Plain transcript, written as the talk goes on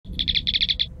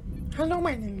Hallo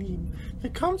meine Lieben,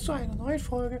 willkommen zu einer neuen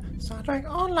Folge Star Trek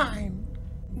Online.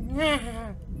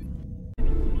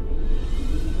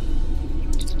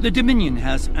 The Dominion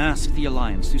has asked the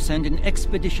Alliance to send an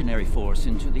expeditionary force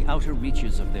into the outer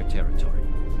reaches of their territory.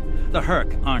 The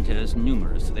Herc aren't as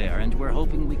numerous there, and we're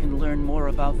hoping we can learn more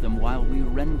about them while we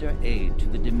render aid to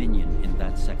the Dominion in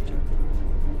that sector.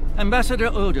 Ambassador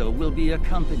Odo will be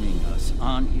accompanying us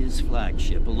on his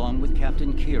flagship, along with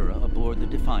Captain Kira aboard the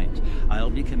Defiant. I'll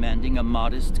be commanding a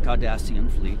modest Cardassian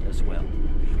fleet as well.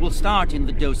 We'll start in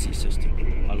the Dosi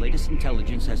system. Our latest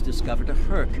intelligence has discovered a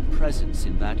Herc presence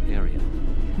in that area.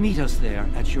 Meet us there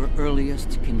at your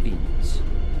earliest convenience.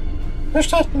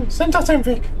 Verstanden, sind auf dem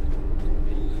Weg.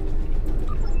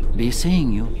 Be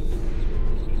seeing you.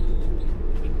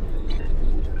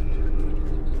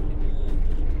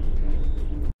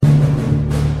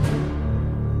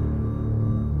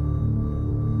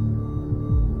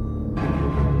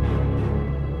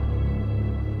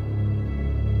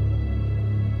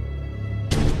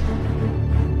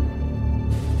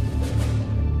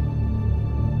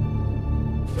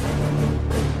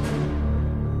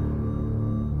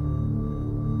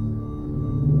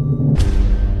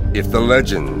 If the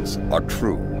legends are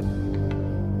true,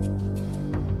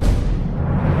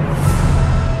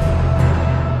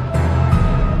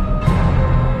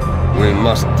 we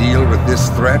must deal with this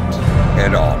threat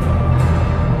head on.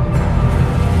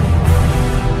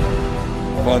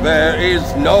 For there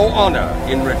is no honor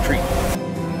in retreat.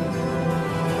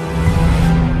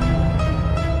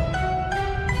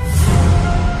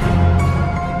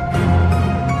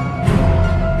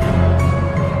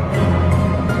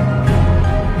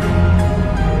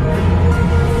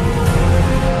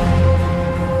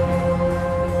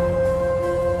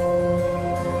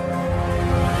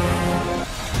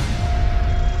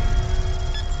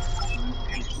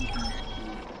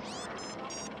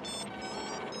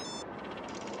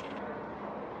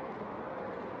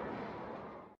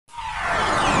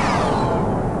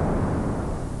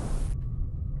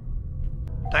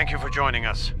 Thank you for joining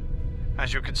us.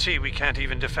 As you can see, we can't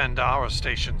even defend our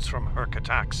stations from Herc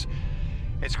attacks.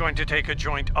 It's going to take a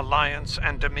joint Alliance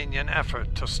and Dominion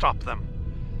effort to stop them.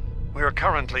 We are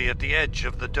currently at the edge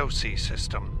of the Dosi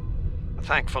system.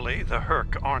 Thankfully, the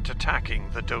Herc aren't attacking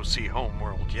the Dosi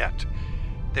homeworld yet.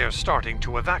 They're starting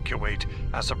to evacuate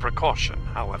as a precaution,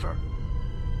 however.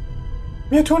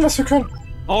 Wir tun, was wir können.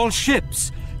 All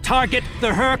ships, target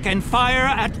the Herc and fire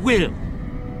at will.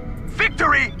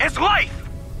 Victory is life!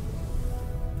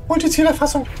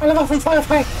 Multizielerfassung, alle Waffen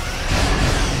feuerfrei.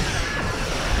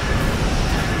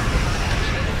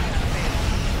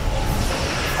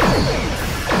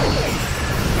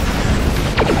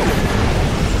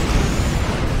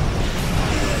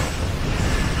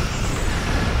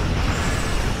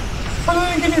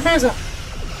 Alle gegen die Base.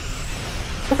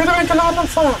 Torpedo entgeladen und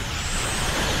Feuer.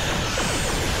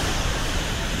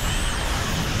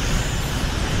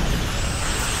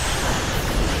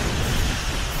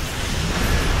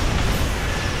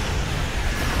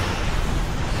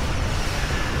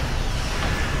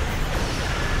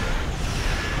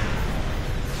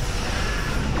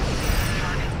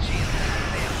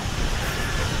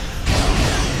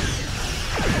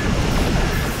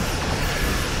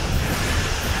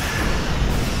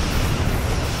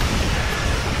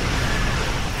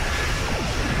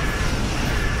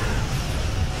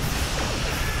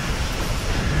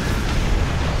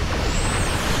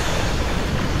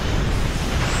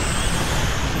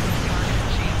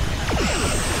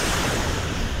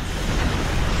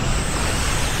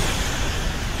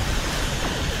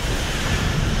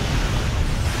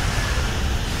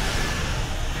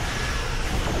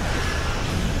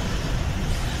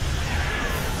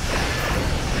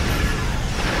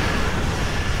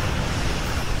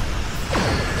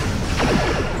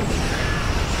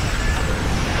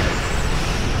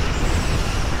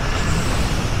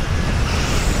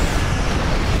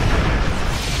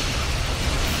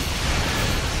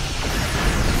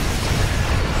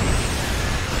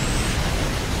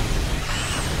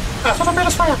 Erster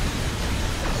Torpedos Feuer.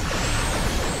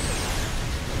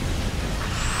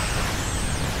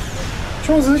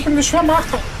 Schauen Sie sich um die schwere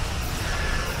Achter.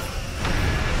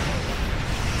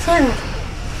 Sehr gut.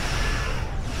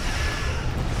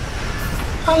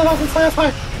 Alle Waffen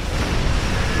feuerfrei.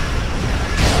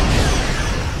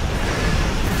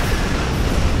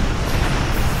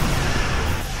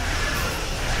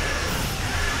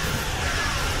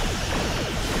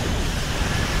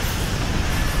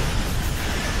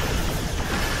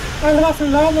 Alle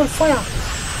Waffen laden und Feuer.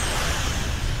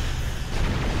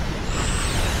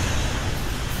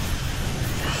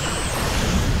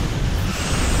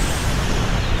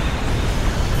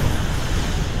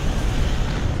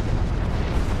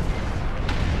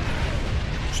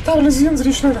 Stabilisieren Sie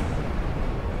die Schilde.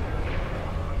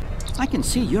 I can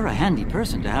see you're a handy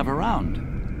person to have around.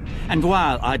 And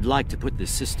while I'd like to put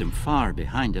this system far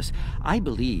behind us, I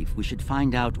believe we should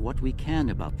find out what we can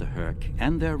about the Herc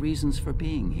and their reasons for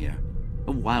being here.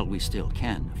 While we still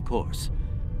can, of course.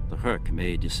 The Herc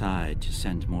may decide to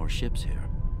send more ships here.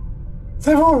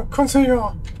 Sehr wohl,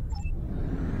 Conseillor.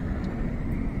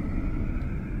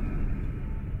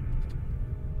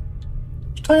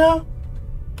 Steuer,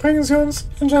 bringen Sie uns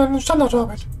in den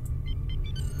Standardorbit.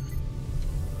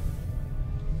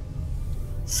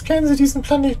 Scannen Sie diesen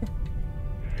Planeten.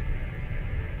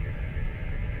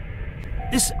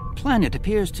 This planet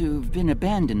appears to have been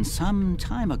abandoned some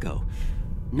time ago.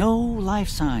 No life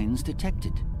signs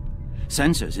detected.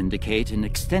 Sensors indicate an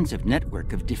extensive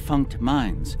network of defunct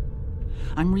mines.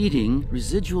 I'm reading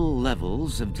residual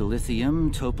levels of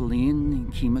dilithium,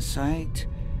 topoline, chemosite,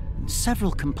 and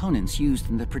several components used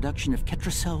in the production of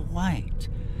Ketracel White.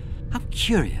 How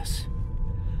curious.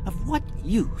 Of what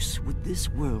use would this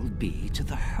world be to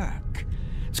the Herc?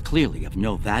 It's clearly of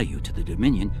no value to the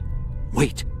Dominion.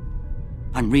 Wait!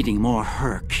 I'm reading more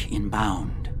Herc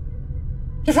inbound.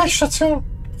 Gefechtsstation.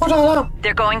 Roter Alarm.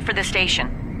 They're going for the station.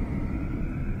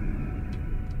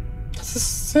 Das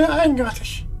ist sehr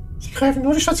eigenartig. Sie greifen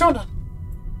nur die Station an.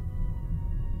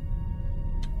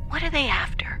 What are they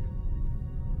after?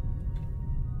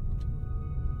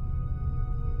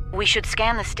 We should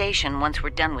scan the station once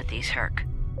we're done with these Herc.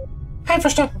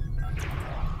 Einverstanden.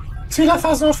 Ziel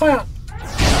erfassen und feuern.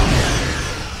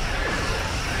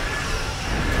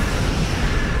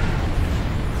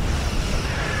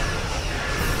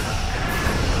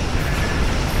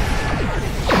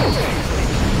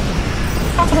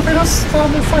 Torpedos, da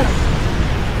haben wir Feuer.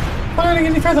 Feuerling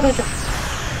in die Federbänke.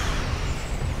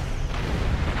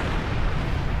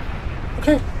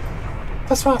 Okay,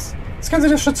 das war's. Scannen Sie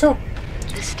die Station.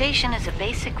 The station is a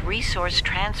basic resource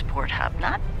transport hub,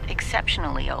 not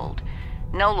exceptionally old.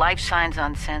 No life signs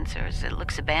on sensors. It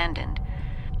looks abandoned.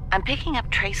 I'm picking up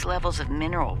trace levels of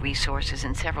mineral resources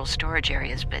in several storage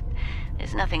areas, but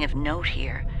there's nothing of note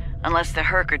here, unless the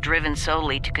Herc are driven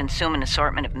solely to consume an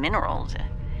assortment of minerals.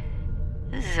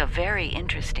 This is a very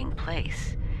interesting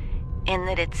place, in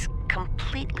that it's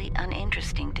completely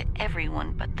uninteresting to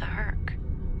everyone but the Herc.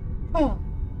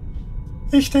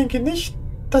 Ich denke nicht,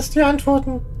 dass die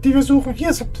Antworten, die wir suchen,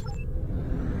 hier sind.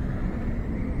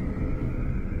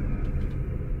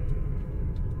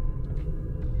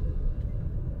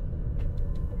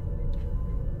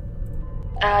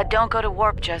 Don't go to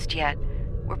warp just yet.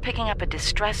 We're picking up a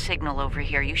distress signal over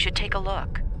here. You should take a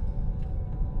look.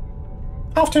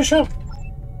 Auf den Schirm.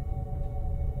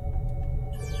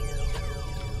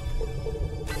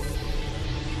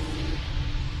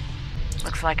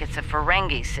 Looks like it's a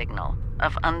Ferengi signal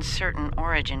of uncertain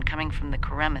origin coming from the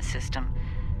Karema system.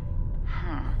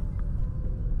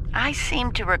 I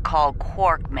seem to recall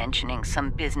Quark mentioning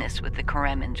some business with the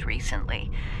Karemans recently.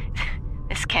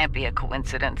 This can't be a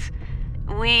coincidence.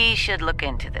 We should look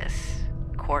into this.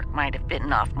 Quark might have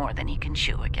bitten off more than he can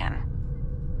chew again.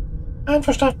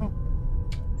 Einverstanden.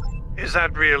 Is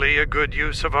that really a good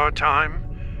use of our time?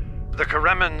 The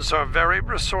Karemans are very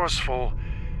resourceful.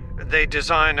 They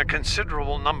design a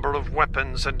considerable number of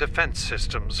weapons and defense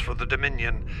systems for the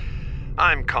Dominion.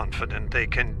 I'm confident they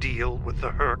can deal with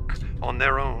the Herc on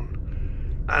their own.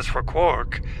 As for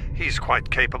Quark, he's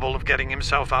quite capable of getting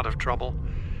himself out of trouble.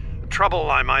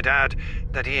 Trouble, I might add,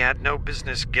 that he had no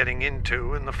business getting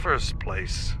into in the first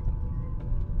place.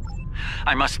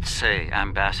 I must say,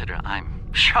 Ambassador,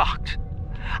 I'm shocked.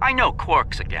 I know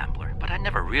Quark's a gambler, but I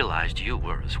never realized you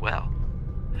were as well.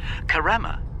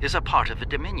 Karema is a part of the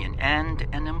Dominion, and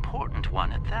an important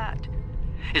one at that.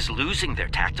 Is losing their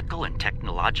tactical and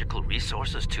technological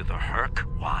resources to the Herc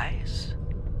wise?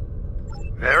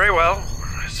 Very well.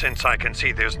 Since I can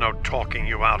see there's no talking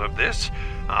you out of this,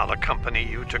 I'll accompany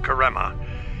you to Karema.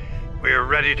 We're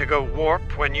ready to go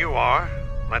warp when you are.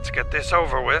 Let's get this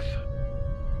over with.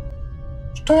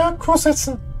 Steuer, Kurs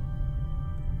setzen.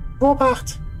 Warp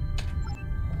 8.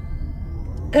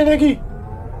 Energie.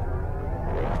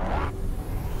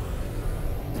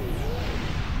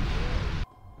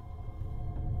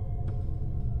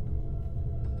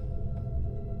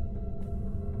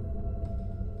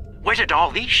 Where did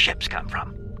all these ships come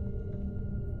from?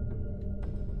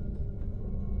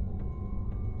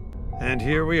 And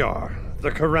here we are, the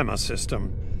Karema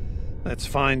system. Let's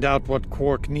find out what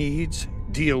Quark needs,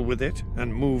 deal with it,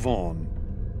 and move on.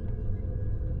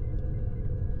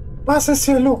 Was ist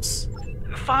hier los?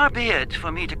 Far be it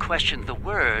for me to question the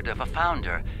word of a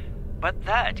founder, but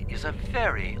that is a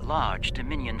very large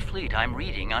Dominion fleet I'm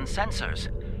reading on sensors.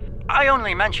 I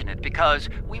only mention it because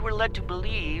we were led to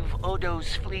believe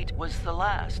Odo's fleet was the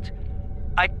last.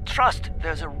 I trust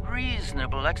there's a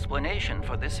reasonable explanation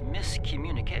for this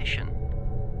miscommunication.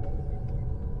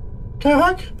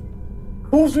 Karak,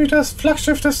 rufen Sie das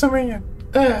Flaggschiff des Dominion.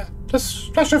 Das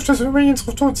Flaggschiff des Dominions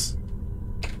ruft uns.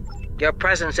 Your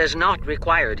presence is not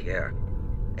required here.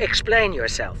 Explain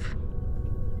yourself.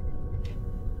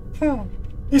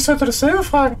 Ich sollte dasselbe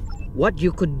fragen. What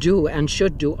you could do and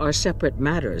should do are separate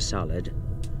matters, Solid.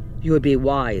 You would be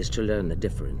wise to learn the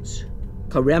difference.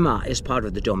 Karema is part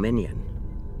of the Dominion.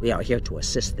 We are here to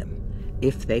assist them,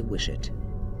 if they wish it.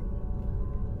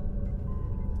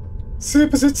 Sie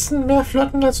besitzen mehr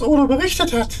Flotten, als Odo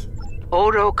berichtet hat.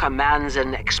 Odo commands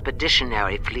an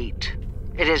expeditionary fleet.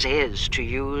 It is his to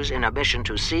use in a mission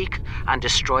to seek and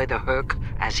destroy the Herc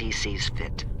as he sees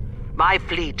fit. My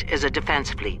fleet is a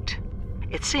defense fleet.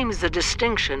 It seems the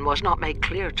distinction was not made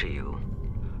clear to you.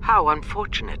 How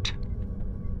unfortunate.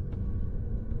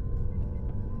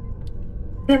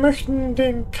 Wir möchten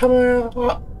den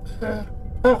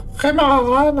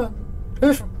Kameranern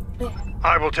helfen.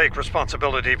 I will take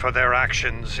responsibility for their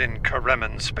actions in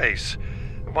Kareman space.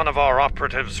 One of our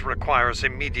operatives requires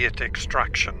immediate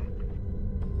extraction.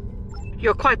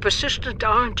 You're quite persistent,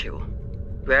 aren't you?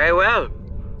 Very well.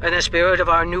 In the spirit of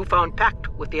our newfound pact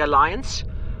with the Alliance,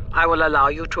 I will allow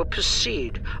you to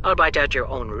proceed, albeit at your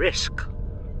own risk.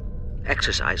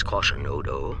 Exercise caution,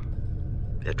 Odo.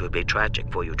 It would be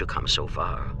tragic for you to come so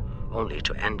far, only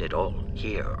to end it all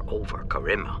here over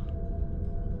Karema.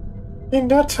 In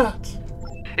der Tat.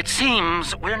 It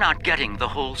seems we're not getting the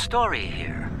whole story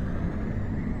here.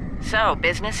 So,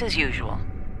 business as usual.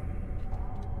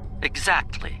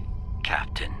 Exactly,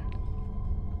 Captain.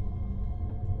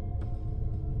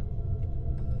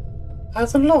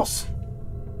 Also los.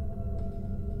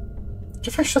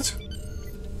 Gefechtsstation.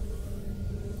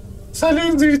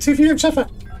 Zerlegen Sie die zivilen Schiffe.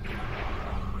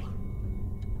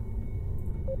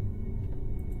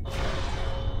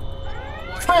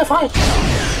 Feuer frei!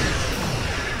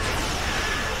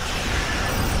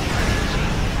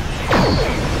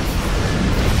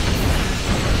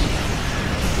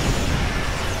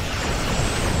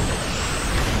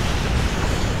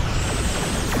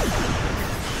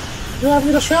 Wir haben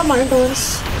wieder Schwärmer hinter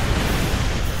uns.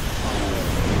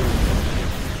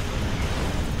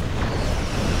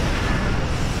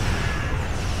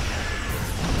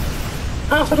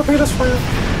 Ach, Torpedosfeuer.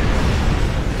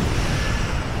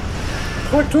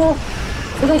 Korrektur.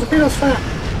 Torpedosfeuer. Ja.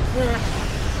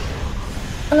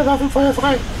 Alle Waffenfeuer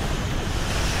frei.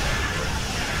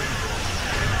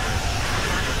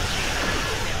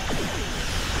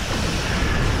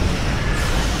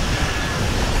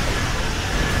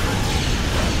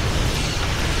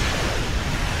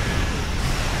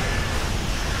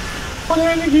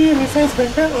 Volle Energie in die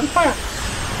Felsbänke und Feuer.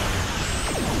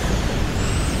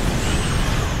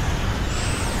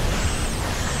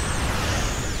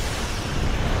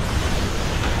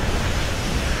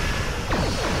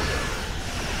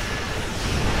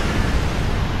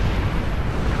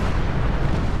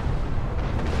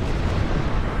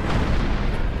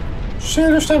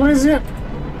 Schilde stabilisieren.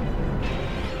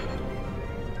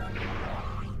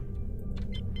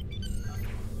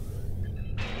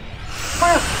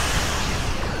 Feuer!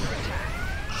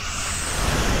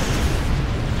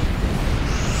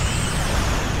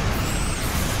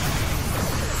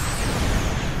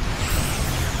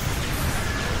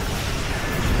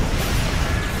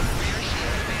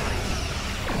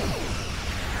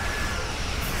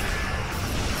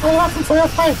 Alle Waffenfeuer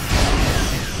frei!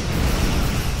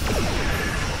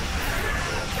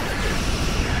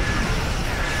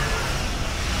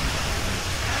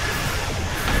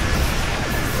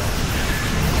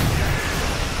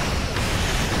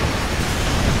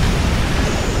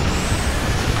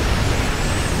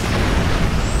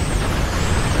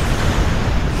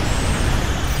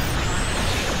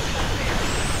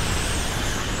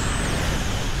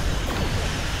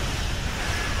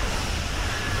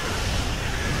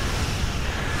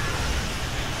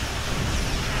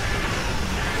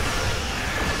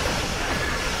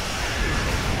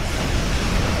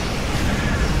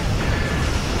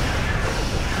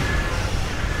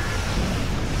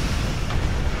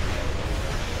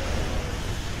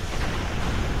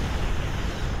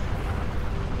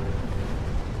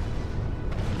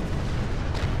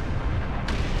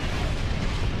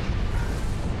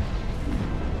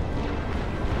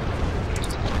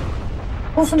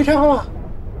 Hoffentlich aber.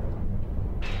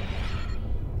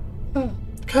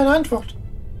 Keine Antwort.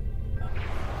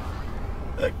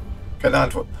 Keine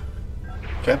Antwort.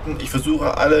 Captain, ich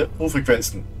versuche alle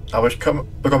Rufrequenzen, aber ich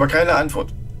bekomme keine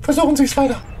Antwort. Versuchen Sie es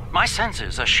weiter. My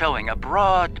sensors are showing a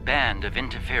broad band of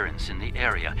interference in the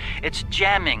area. It's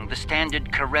jamming the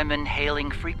standard Karemin hailing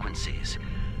frequencies.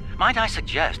 Might I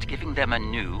suggest giving them a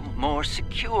new, more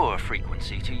secure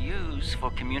frequency to use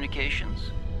for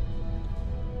communications?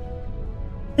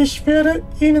 Ich werde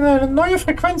Ihnen eine neue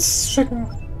Frequenz schicken.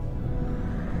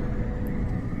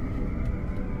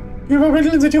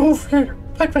 Übermitteln Sie die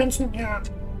Ruffrequenzen, ja.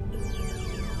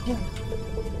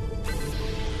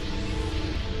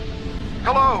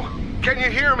 Hello? Can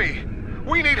you hear me?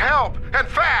 We need help, and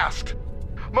fast!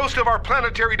 Most of our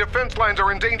planetary defense lines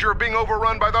are in danger of being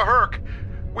overrun by the Herc.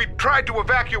 We tried to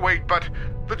evacuate, but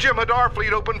the Jem'Hadar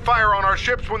fleet opened fire on our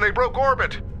ships when they broke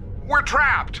orbit. We're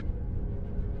trapped!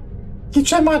 Die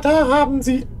Jem'Hadar haben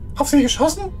Sie auf Sie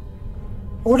geschossen?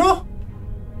 Oder?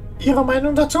 Ihre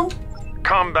Meinung dazu?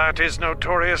 Combat is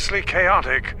notoriously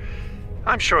chaotic.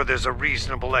 I'm sure there's a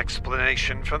reasonable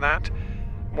explanation for that.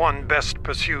 One best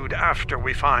pursued after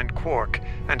we find Quark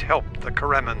and help the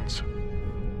Karemans.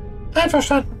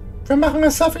 Einverstanden. Wir machen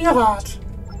es auf Ihre Art.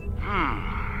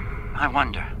 I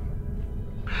wonder.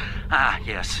 Ah,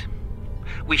 yes.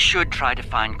 We should try to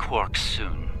find Quark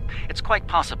soon. It's quite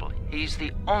possible he's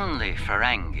the only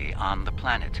Ferengi on the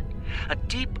planet. A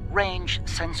deep-range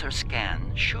sensor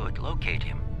scan should locate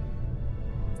him.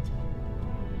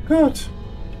 Gut.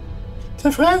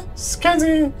 Tefre, scannen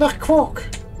Sie nach Quark.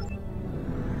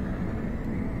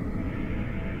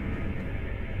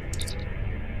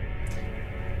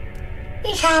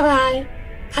 Ich habe ein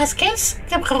paar Scans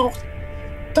gebraucht.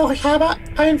 Doch ich habe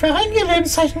ein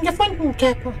Ferengi-Lebenszeichen gefunden,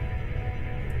 Captain.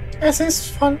 Es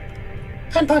ist von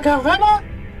ein paar Karemmer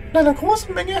und einer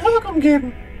großen Menge Herc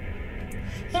umgeben.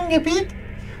 Im Gebiet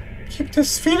gibt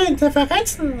es viele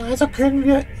Interferenzen, also können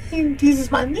wir ihn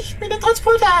dieses Mal nicht mit dem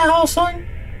Transporter herausholen.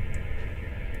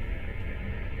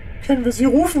 Können wir sie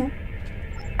rufen?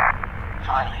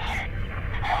 Finally.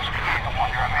 I was beginning to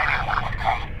wonder if anyone would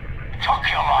come. Took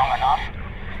you long enough.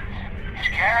 Is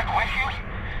Garrick with you?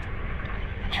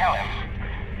 Tell him.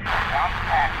 Found the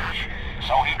package.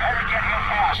 So he better get here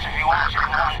fast if he wants it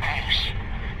in one piece.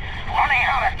 Running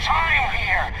out of time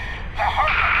here. The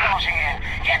Herc are closing in.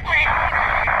 Get me out of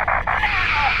here.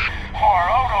 Now! Or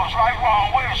Odo's right wrong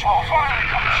whiz will finally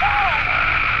come down.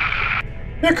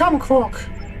 Wir kommen, Quark.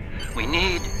 We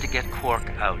need to get Quark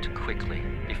out quickly,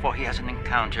 before he has an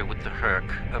encounter with the Herc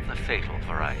of the fatal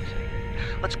variety.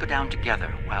 Let's go down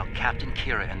together while Captain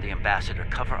Kira and the Ambassador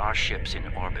cover our ships in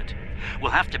orbit.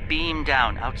 We'll have to beam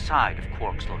down outside of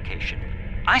Quark's location.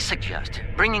 I suggest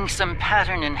bringing some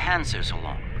pattern enhancers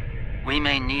along. We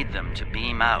may need them to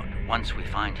beam out once we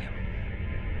find him.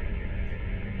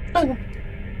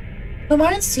 Nummer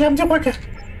 1, Sie haben die Brücke.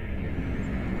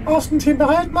 Außenteam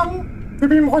bereit machen, wir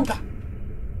beamen runter.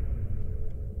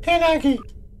 Energie.